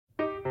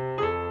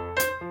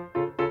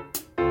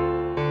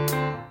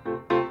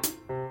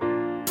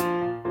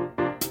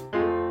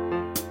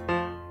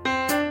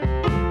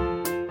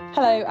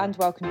Hello and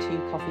welcome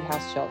to Coffee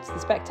House Shots, the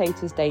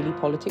Spectator's daily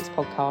politics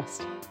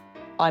podcast.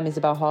 I'm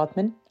Isabel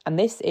Hardman and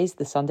this is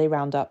the Sunday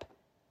Roundup.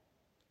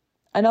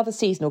 Another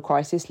seasonal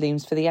crisis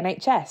looms for the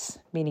NHS,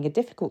 meaning a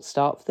difficult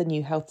start for the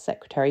new Health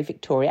Secretary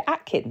Victoria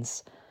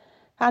Atkins.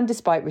 And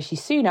despite Rishi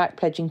Sunak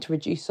pledging to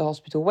reduce the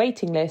hospital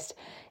waiting list,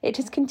 it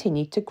has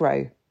continued to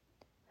grow.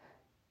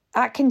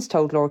 Atkins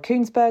told Laura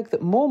Kuenssberg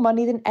that more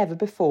money than ever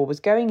before was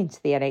going into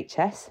the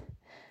NHS,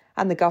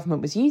 and the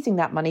government was using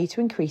that money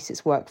to increase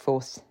its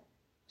workforce.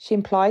 She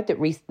implied that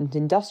recent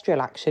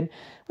industrial action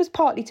was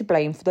partly to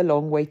blame for the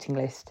long waiting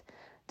list,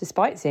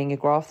 despite seeing a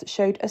graph that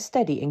showed a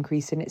steady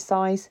increase in its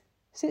size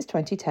since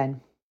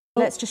 2010.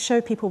 Let's just show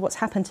people what's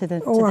happened to the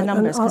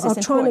numbers, because it's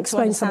important to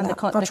understand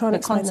the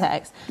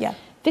context. Yeah.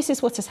 This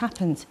is what has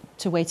happened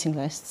to waiting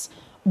lists.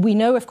 We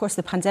know, of course,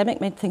 the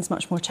pandemic made things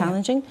much more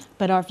challenging,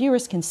 but our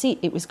viewers can see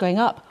it was going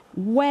up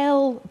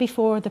well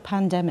before the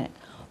pandemic.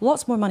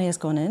 Lots more money has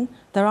gone in.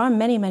 There are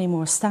many, many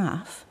more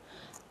staff.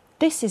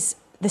 This is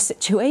the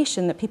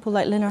situation that people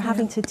like Lynn are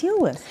having to deal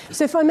with.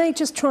 So if I may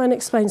just try and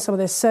explain some of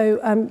this. So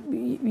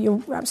you're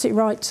absolutely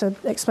right to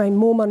explain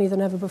more money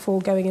than ever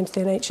before going into the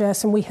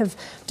NHS, and we have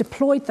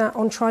deployed that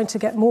on trying to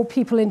get more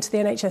people into the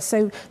NHS.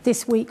 So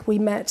this week we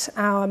met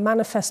our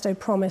manifesto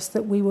promise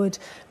that we would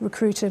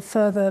recruit a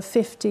further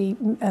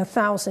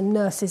 50,000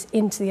 nurses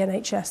into the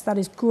NHS. That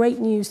is great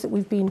news that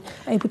we've been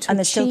able to achieve. And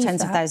there's still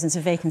tens of thousands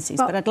of vacancies,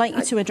 but I'd like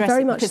you to address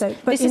very it, much because so.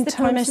 But this is the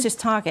Prime Minister's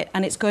target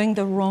and it's going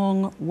the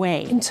wrong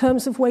way. In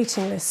terms of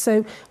waiting,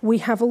 so we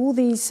have all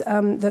these,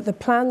 the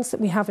plans that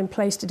we have in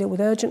place to deal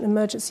with urgent and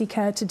emergency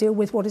care, to deal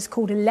with what is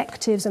called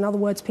electives, in other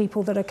words,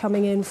 people that are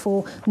coming in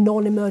for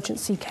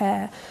non-emergency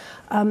care.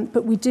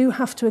 But we do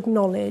have to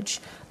acknowledge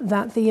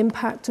that the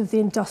impact of the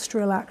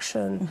industrial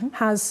action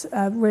has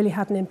really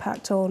had an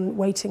impact on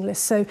waiting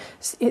lists. So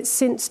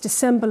since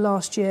December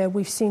last year,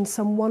 we've seen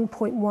some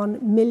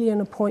 1.1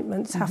 million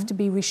appointments have to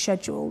be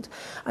rescheduled.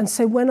 And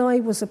so when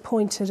I was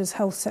appointed as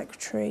Health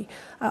Secretary,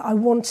 I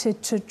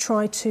wanted to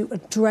try to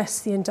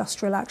address the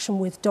industrial action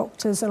with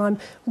doctors. And I'm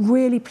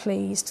really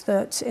pleased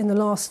that in the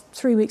last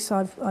 3 weeks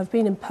I've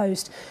been in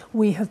post,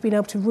 we have been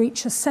able to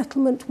reach a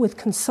settlement with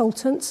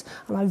consultants.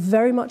 And I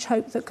very much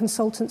hope that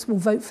consultants will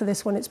vote for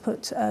this when it's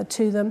put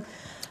to them,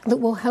 that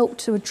will help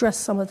to address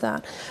some of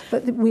that.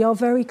 But we are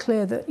very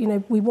clear that,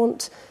 we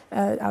want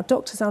our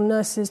doctors, our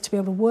nurses to be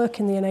able to work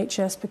in the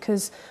NHS,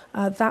 because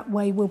that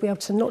way we'll be able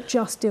to not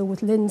just deal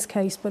with Lynn's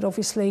case, but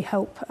obviously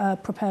help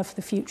prepare for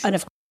the future.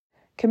 And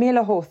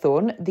Camilla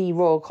Hawthorne, the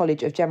Royal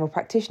College of General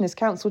Practitioners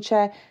Council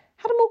Chair,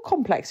 had a more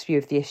complex view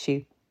of the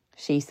issue.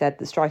 She said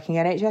that striking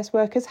NHS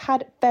workers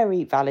had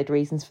very valid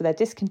reasons for their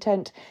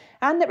discontent,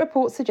 and that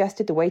reports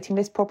suggested the waiting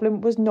list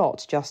problem was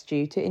not just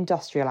due to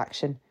industrial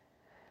action.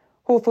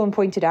 Hawthorne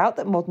pointed out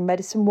that modern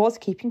medicine was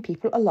keeping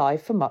people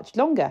alive for much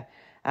longer,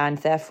 and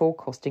therefore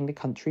costing the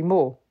country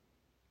more.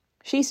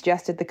 She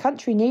suggested the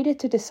country needed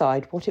to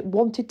decide what it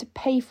wanted to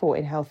pay for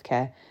in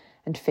healthcare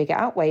and figure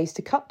out ways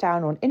to cut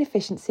down on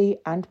inefficiency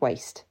and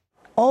waste.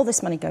 All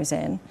this money goes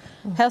in.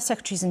 Health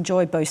secretaries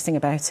enjoy boasting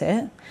about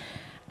it.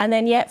 And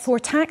then yet for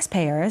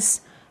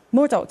taxpayers,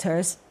 more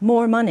doctors,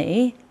 more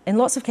money, in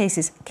lots of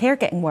cases, care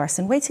getting worse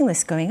and waiting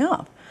lists going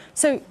up.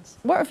 So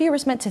what are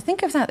viewers meant to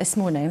think of that this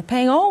morning? They're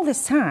paying all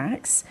this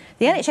tax.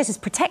 The NHS is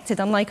protected,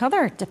 unlike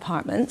other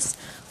departments.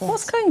 Yes.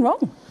 What's going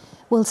wrong?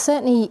 Well,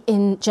 certainly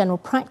in general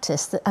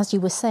practice, as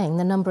you were saying,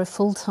 the number of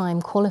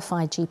full-time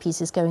qualified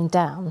GPs is going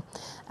down.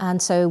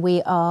 And so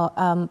we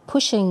are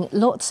pushing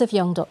lots of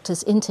young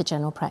doctors into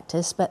general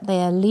practice, but they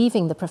are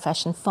leaving the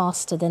profession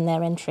faster than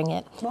they're entering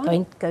it,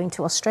 going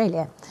to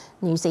Australia,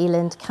 New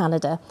Zealand,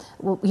 Canada,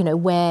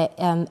 where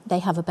they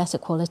have a better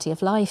quality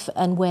of life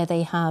and where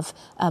they have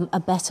a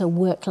better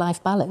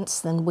work-life balance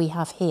than we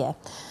have here.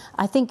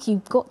 I think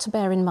you've got to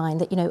bear in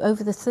mind that,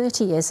 over the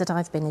 30 years that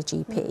I've been a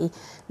GP,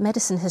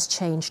 medicine has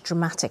changed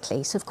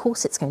dramatically. So, of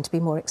course, it's going to be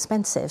more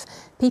expensive.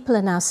 People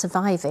are now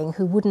surviving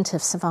who wouldn't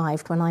have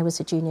survived when I was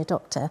a junior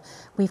doctor.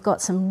 We've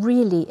got some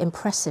really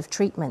impressive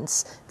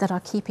treatments that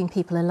are keeping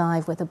people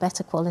alive with a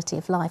better quality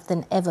of life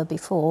than ever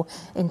before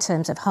in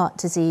terms of heart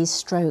disease,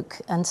 stroke,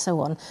 and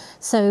so on.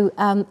 So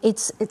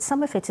it's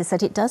some of it is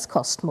that it does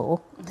cost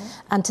more.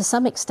 And to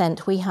some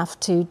extent, we have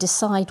to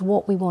decide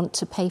what we want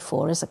to pay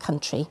for as a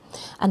country.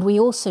 And we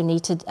also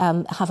need to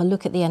have a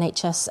look at the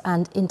NHS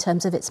and in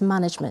terms of its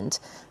management,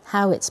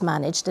 how it's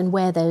managed and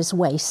where there's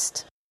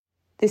waste.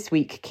 This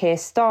week, Keir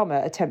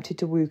Starmer attempted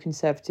to woo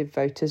Conservative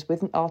voters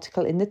with an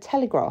article in The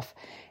Telegraph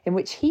in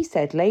which he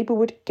said Labour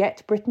would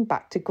get Britain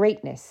back to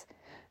greatness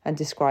and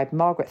described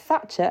Margaret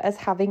Thatcher as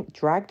having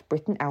dragged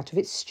Britain out of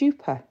its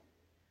stupor.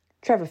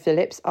 Trevor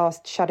Phillips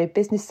asked Shadow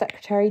Business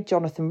Secretary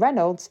Jonathan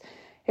Reynolds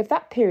if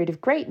that period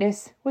of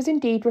greatness was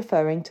indeed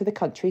referring to the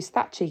country's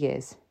Thatcher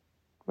years.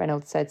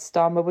 Reynolds said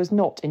Starmer was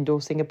not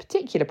endorsing a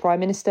particular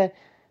Prime Minister,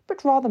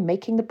 but rather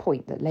making the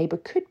point that Labour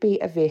could be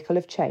a vehicle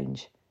of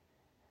change.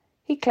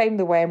 He claimed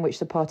the way in which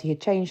the party had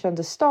changed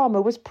under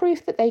Starmer was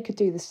proof that they could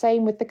do the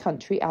same with the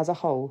country as a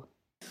whole.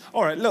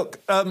 All right, look,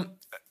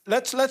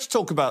 let's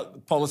talk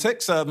about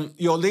politics.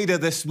 Your leader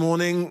this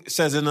morning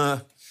says in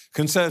a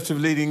Conservative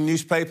leading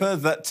newspaper,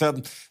 that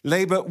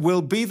Labour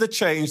will be the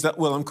change that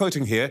will, I'm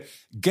quoting here,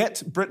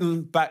 get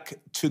Britain back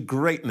to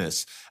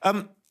greatness.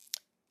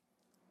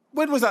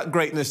 When was that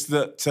greatness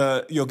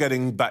that you're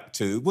getting back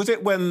to? Was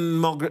it when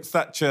Margaret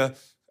Thatcher,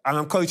 and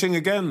I'm quoting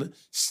again,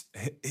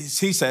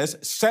 he says,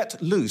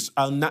 set loose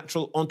our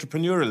natural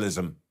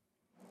entrepreneurialism?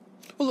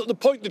 Well, the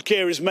point that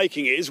Keir is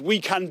making is we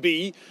can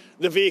be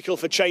the vehicle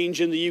for change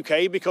in the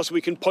UK because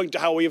we can point to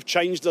how we have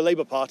changed the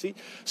Labour Party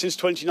since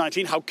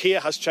 2019, how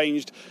Keir has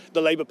changed the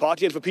Labour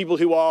Party. And for people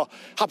who are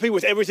happy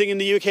with everything in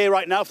the UK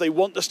right now, if they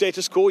want the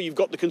status quo, you've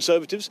got the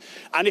Conservatives.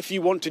 And if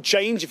you want to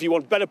change, if you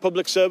want better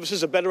public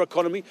services, a better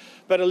economy,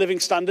 better living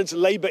standards,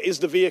 Labour is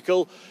the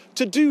vehicle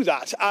to do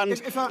that. And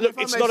it's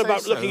not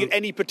about looking at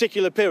any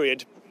particular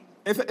period.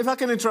 If I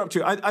can interrupt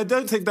you, I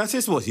don't think that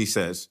is what he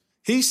says.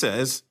 He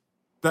says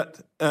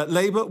that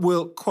Labour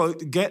will,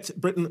 quote, get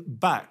Britain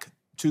back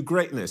to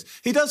greatness.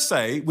 He does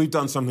say we've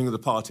done something with the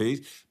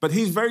party, but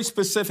he's very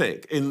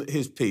specific in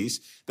his piece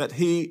that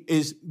he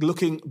is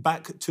looking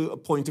back to a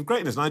point of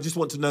greatness. And I just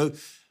want to know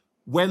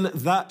when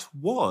that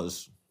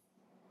was.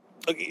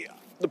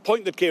 The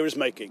point that Keir is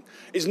making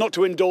is not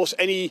to endorse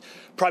any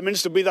Prime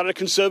Minister, be that a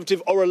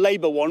Conservative or a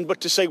Labour one,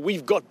 but to say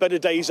we've got better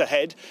days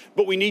ahead,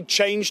 but we need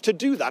change to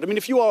do that. I mean,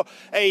 if you are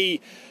a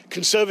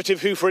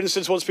Conservative who, for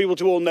instance, wants people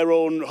to own their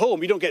own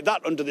home, you don't get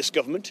that under this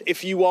government.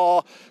 If you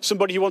are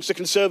somebody who wants to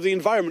conserve the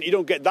environment, you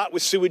don't get that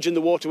with sewage in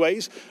the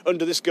waterways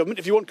under this government.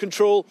 If you want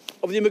control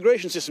of the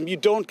immigration system, you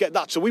don't get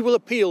that. So we will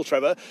appeal,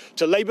 Trevor,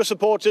 to Labour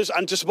supporters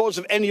and to supporters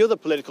of any other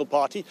political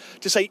party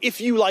to say, if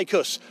you, like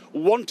us,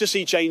 want to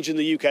see change in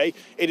the UK,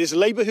 it is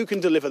Labour who can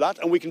deliver that,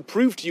 and we can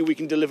prove to you we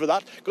can deliver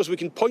that because we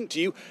can point to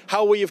you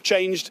how we have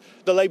changed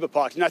the Labour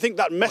Party. And I think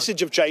that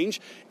message of change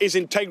is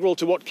integral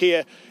to what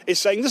Keir is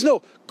saying. There's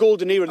no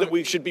golden era that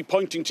we should be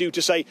pointing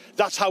to say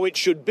that's how it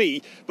should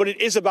be, but it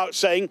is about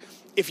saying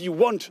if you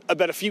want a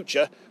better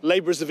future,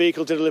 Labour is the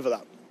vehicle to deliver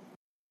that.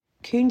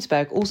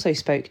 Koensberg also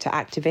spoke to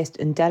activist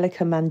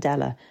Ndileka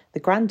Mandela, the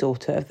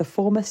granddaughter of the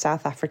former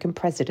South African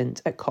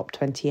president, at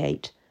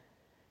COP28.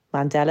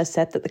 Mandela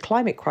said that the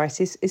climate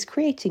crisis is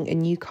creating a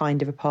new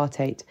kind of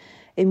apartheid,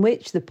 in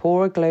which the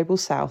poorer global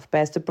south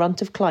bears the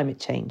brunt of climate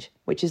change,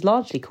 which is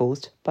largely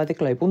caused by the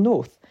global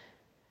north.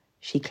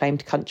 She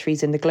claimed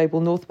countries in the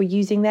global north were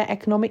using their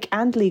economic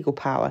and legal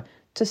power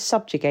to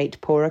subjugate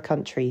poorer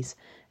countries,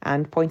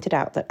 and pointed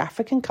out that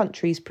African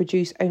countries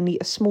produce only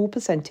a small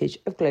percentage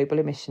of global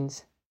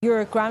emissions.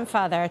 Your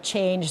grandfather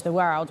changed the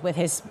world with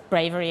his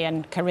bravery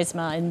and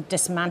charisma in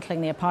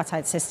dismantling the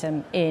apartheid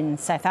system in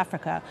South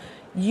Africa.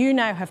 You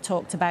now have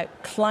talked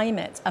about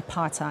climate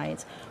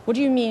apartheid. What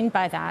do you mean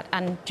by that?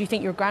 And do you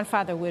think your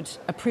grandfather would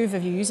approve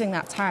of you using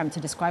that term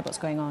to describe what's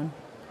going on?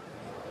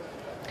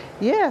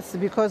 Yes,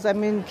 because, I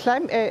mean,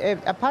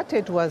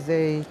 apartheid was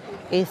a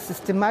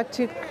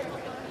systematic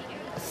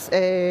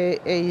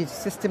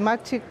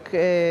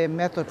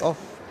method of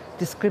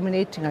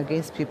discriminating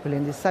against people,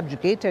 and it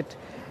subjugated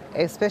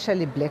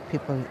especially black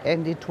people.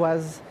 And it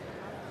was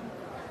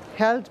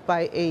held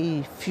by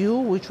a few,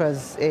 which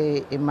was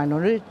a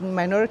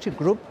minority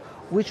group,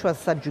 which was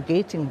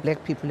subjugating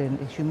black people and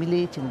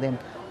humiliating them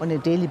on a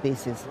daily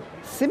basis.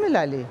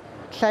 Similarly,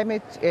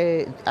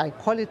 I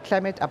call it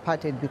climate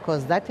apartheid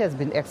because that has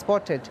been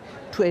exported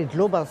to a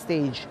global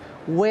stage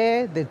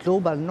where the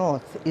global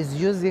north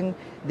is using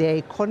their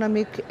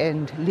economic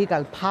and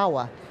legal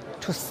power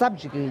to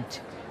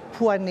subjugate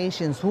poor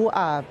nations who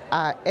are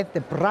at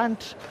the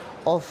brunt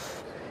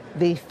of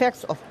the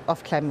effects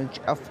of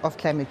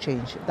climate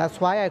change.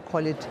 That's why I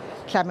call it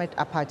climate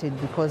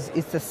apartheid, because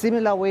it's a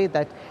similar way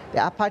that the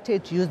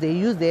apartheid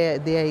use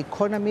their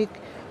economic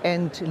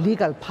and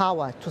legal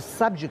power to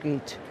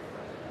subjugate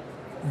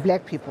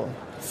black people.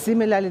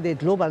 Similarly, the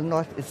global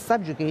north is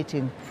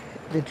subjugating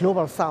the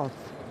global south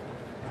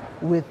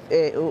with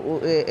the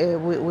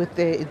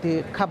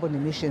carbon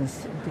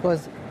emissions,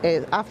 because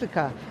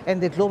Africa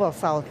and the global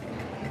south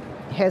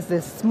has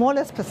the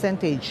smallest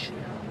percentage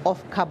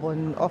of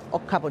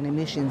carbon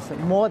emissions,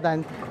 more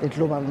than the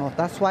global north.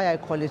 That's why I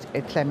call it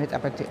a climate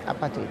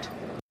apartheid.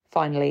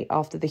 Finally,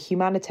 after the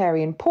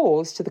humanitarian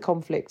pause to the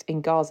conflict in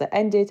Gaza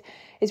ended,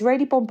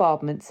 Israeli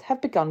bombardments have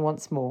begun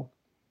once more.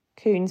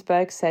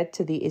 Koensberg said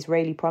to the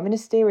Israeli Prime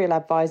Ministerial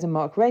advisor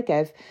Mark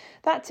Regev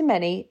that to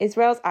many,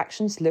 Israel's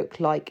actions look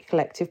like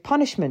collective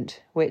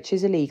punishment, which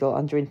is illegal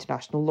under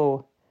international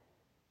law.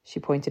 She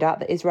pointed out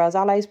that Israel's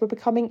allies were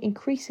becoming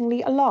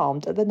increasingly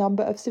alarmed at the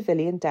number of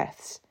civilian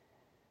deaths.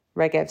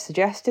 Regev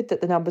suggested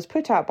that the numbers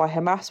put out by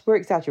Hamas were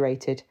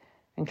exaggerated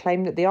and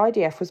claimed that the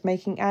IDF was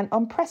making an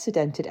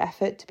unprecedented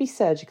effort to be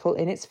surgical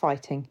in its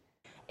fighting.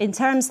 In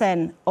terms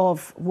then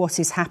of what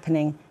is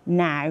happening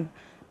now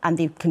and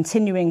the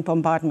continuing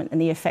bombardment and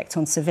the effect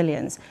on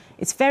civilians,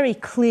 it's very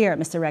clear,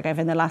 Mr. Regev,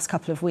 in the last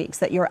couple of weeks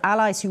that your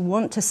allies who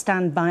want to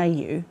stand by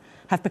you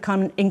have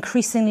become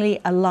increasingly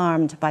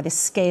alarmed by the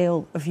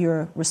scale of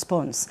your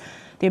response.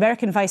 The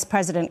American Vice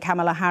President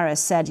Kamala Harris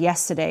said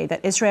yesterday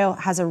that Israel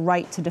has a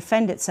right to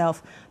defend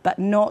itself, but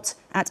not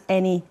at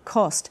any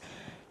cost.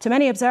 to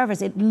many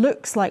observers, it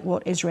looks like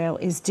what Israel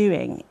is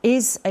doing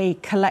is a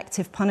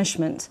collective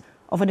punishment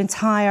of an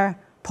entire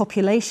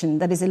population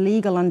that is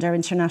illegal under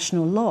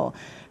international law.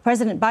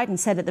 President Biden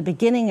said at the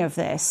beginning of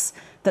this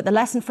that the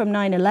lesson from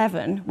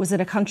 9/11 was that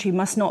a country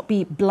must not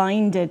be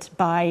blinded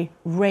by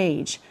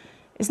rage.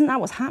 Isn't that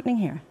what's happening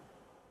here?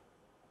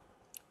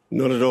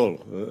 Not at all.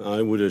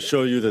 I would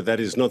assure you that that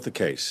is not the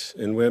case.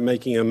 And we're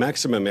making a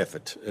maximum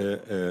effort.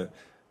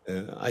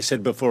 I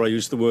said before, I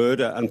used the word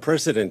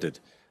unprecedented,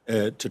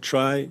 to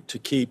try to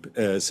keep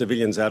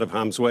civilians out of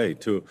harm's way,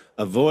 to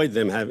avoid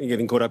them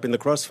getting caught up in the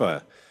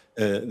crossfire.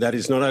 That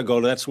is not our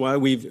goal. That's why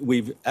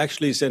we've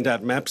actually sent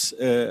out maps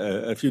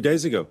a few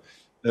days ago,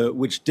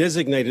 which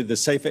designated the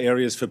safer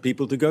areas for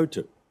people to go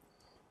to.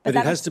 But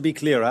it has to be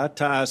clear, our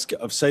task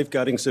of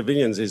safeguarding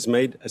civilians is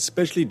made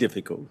especially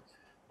difficult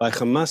by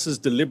Hamas's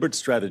deliberate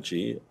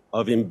strategy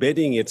of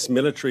embedding its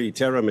military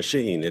terror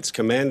machine, its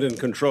command and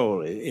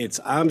control, its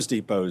arms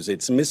depots,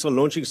 its missile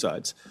launching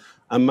sites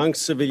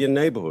amongst civilian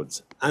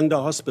neighborhoods, under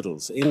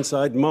hospitals,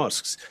 inside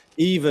mosques,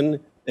 even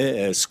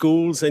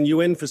schools and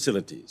UN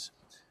facilities.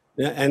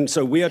 And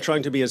so we are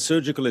trying to be as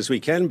surgical as we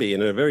can be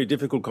in a very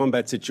difficult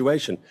combat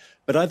situation.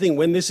 But I think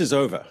when this is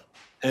over,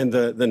 and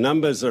the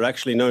numbers are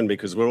actually known,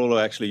 because we're all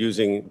actually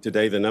using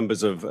today the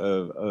numbers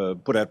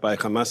put out by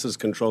Hamas's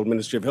controlled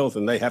Ministry of Health,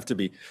 and they have to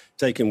be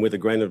taken with a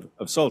grain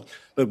of salt.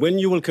 But when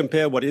you will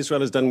compare what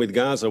Israel has done with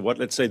Gaza, what,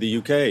 let's say, the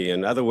UK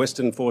and other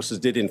Western forces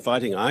did in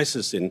fighting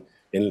ISIS in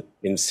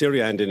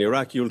Syria and in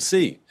Iraq, you'll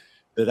see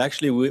that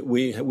actually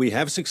we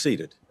have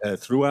succeeded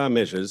through our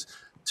measures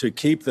to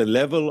keep the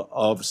level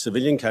of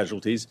civilian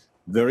casualties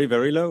very,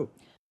 very low.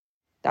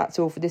 That's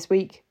all for this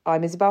week.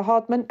 I'm Isabel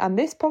Hardman, and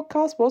this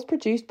podcast was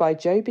produced by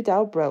Joe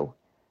Bedell-Brill.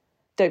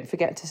 Don't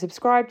forget to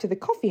subscribe to the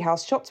Coffee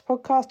House Shots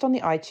podcast on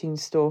the iTunes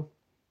store.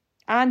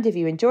 And if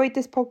you enjoyed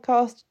this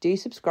podcast, do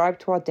subscribe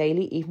to our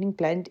daily Evening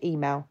Blend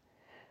email.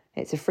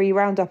 It's a free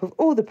roundup of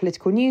all the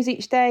political news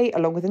each day,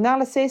 along with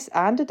analysis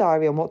and a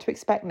diary on what to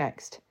expect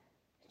next.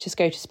 Just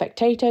go to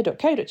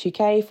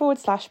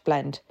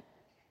spectator.co.uk/blend.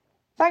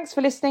 Thanks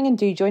for listening, and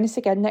do join us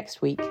again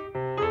next week.